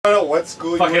what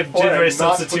school you Fucking went for gender and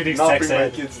not substituting not sex bring my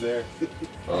ed. kids there.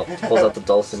 Oh, pulls out the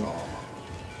Dulcin.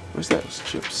 Where's those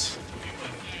chips?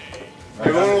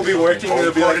 Everyone will be working,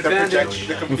 it'll be like the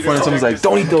computer. Before someone's like,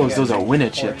 don't eat those, those are winner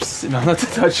chips. No, not to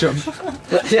touch them.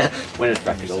 Yeah, winner's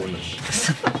bracket, no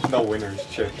winners. No winners,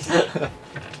 chips.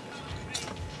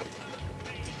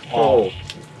 Oh,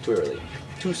 too early.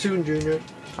 Too soon, Junior.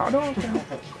 I don't know.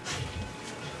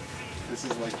 This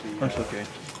is like the. That's okay.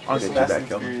 I'll this get you Fast back, and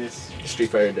Kelvin. Furious Street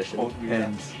Fighter Edition. old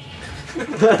And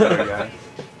reruns. other guy.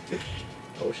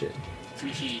 Oh shit.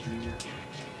 Too soon, Junior.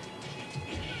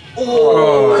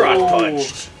 Oh. Crotch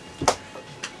punch.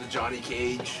 The Johnny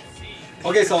Cage.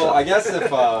 Okay, so I guess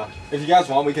if you guys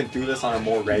want, we can do this on a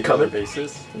more regular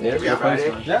basis. Yeah, Every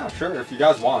Friday. Yeah, sure. If you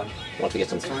guys want. once we get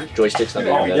some joysticks on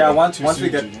Oh, there. yeah, once we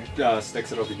get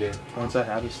sticks, it'll be good. Once I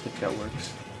have a stick that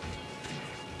works.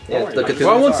 Yeah, the Cthulhu.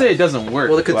 Well, I won't say it doesn't work.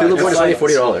 Well, the Cthulhu board is only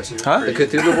 $40. Huh? The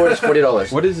Cthulhu board is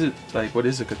 $40. What is it like? What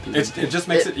is a Cthulhu? It just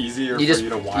makes it easier You just for you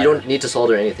to wire. you don't need to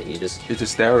solder anything. You just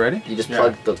It's there already.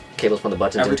 plug the cables from the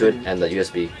buttons into it Everything. and the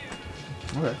USB.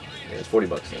 Okay. Yeah, it's $40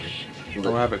 then. I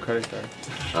don't have a credit card.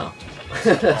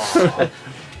 Oh.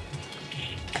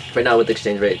 Right now with the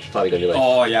exchange rate, it's probably gonna be like.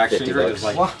 Oh yeah, exchange 50 rate is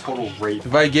bucks. like total rate.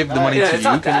 If I give the money Yeah, to it's you,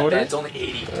 not can that order bad. it? It's only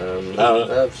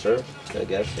 80. Sure. I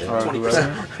guess. Yeah. Or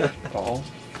whoever. Paul.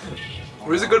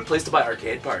 Where's a good place to buy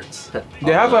arcade parts?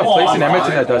 They have a place in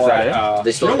Edmonton that does that, eh? Are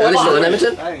they still, You know are they what? still in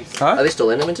Edmonton? Nice. Huh? Are they still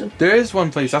in Edmonton? There is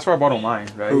one place. That's where I bought online,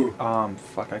 right? Who?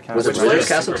 Fuck, I can't. Was it remember. Wizards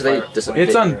Castle? Because they disappeared.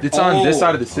 It's on this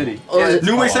side of the city. Oh, Yeah, is it?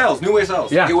 New Way Sales. New Way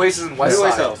Sales. Yeah. New Oasis and West New Way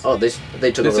Side. Sales. Oh, they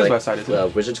took This is over West Side, like isn't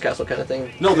it? Wizards Castle kind of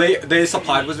thing. No, they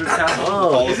supplied Wizards Castle. with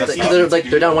all Oh, of the stuff.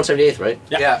 they're down 178th, right?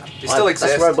 Yeah, they still exist.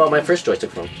 That's where I bought my first joystick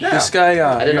from. Yeah. This guy,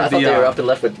 I didn't know. I the, thought they were up and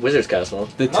left with Wizards Castle.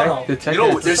 The tech, No. the tech. You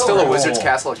know, is- there's still a Oh. Wizards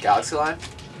Castle at Galaxy Line.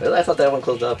 Really? I thought that one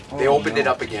closed up. They opened it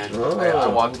up again. I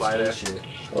walked by there.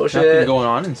 Oh nothing shit. going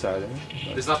on inside. Eh?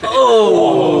 There's nothing.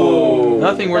 Oh!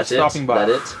 Nothing worth That's it? stopping by. That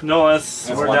it? No, we're That's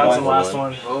down one, to the one, last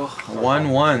one. one. Oh.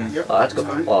 1-1. Oh, I have to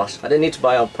go. Oh, I didn't need to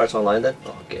buy parts online then?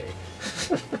 Oh, okay.